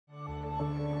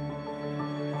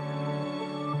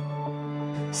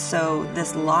So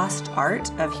this lost art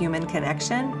of human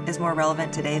connection is more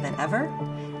relevant today than ever.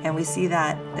 And we see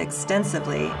that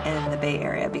extensively in the Bay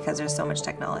Area because there's so much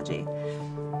technology.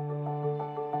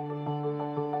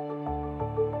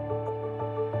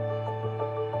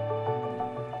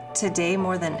 Today,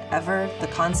 more than ever, the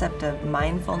concept of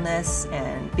mindfulness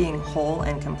and being whole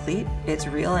and complete, it's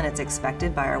real and it's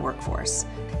expected by our workforce.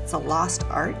 It's a lost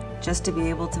art just to be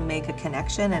able to make a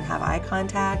connection and have eye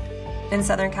contact. In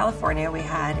Southern California, we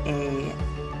had a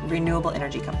renewable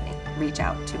energy company reach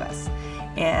out to us.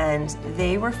 And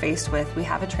they were faced with, we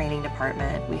have a training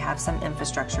department, we have some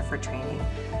infrastructure for training,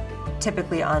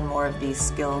 typically on more of these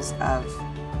skills of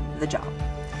the job.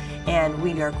 And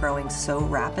we are growing so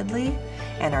rapidly,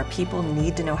 and our people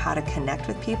need to know how to connect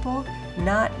with people,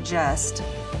 not just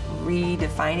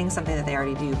redefining something that they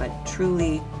already do, but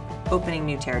truly opening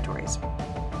new territories.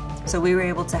 So we were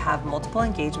able to have multiple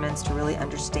engagements to really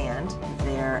understand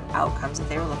their outcomes that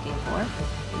they were looking for,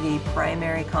 the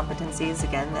primary competencies,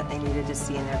 again, that they needed to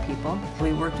see in their people.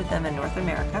 We worked with them in North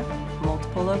America,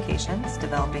 multiple locations,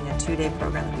 developing a 2-day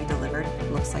program that we delivered.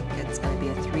 It looks like it's going to be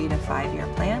a 3 to 5 year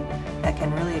plan that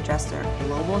can really address their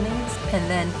global needs. And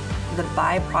then the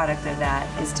byproduct of that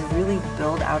is to really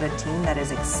build out a team that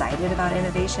is excited about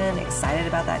innovation, excited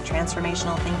about that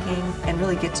transformational thinking, and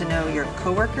really get to know your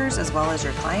coworkers as well as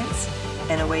your clients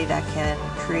in a way that can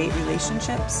create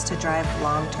relationships to drive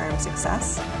long-term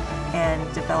success and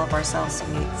develop ourselves to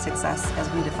meet success as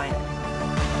we define it.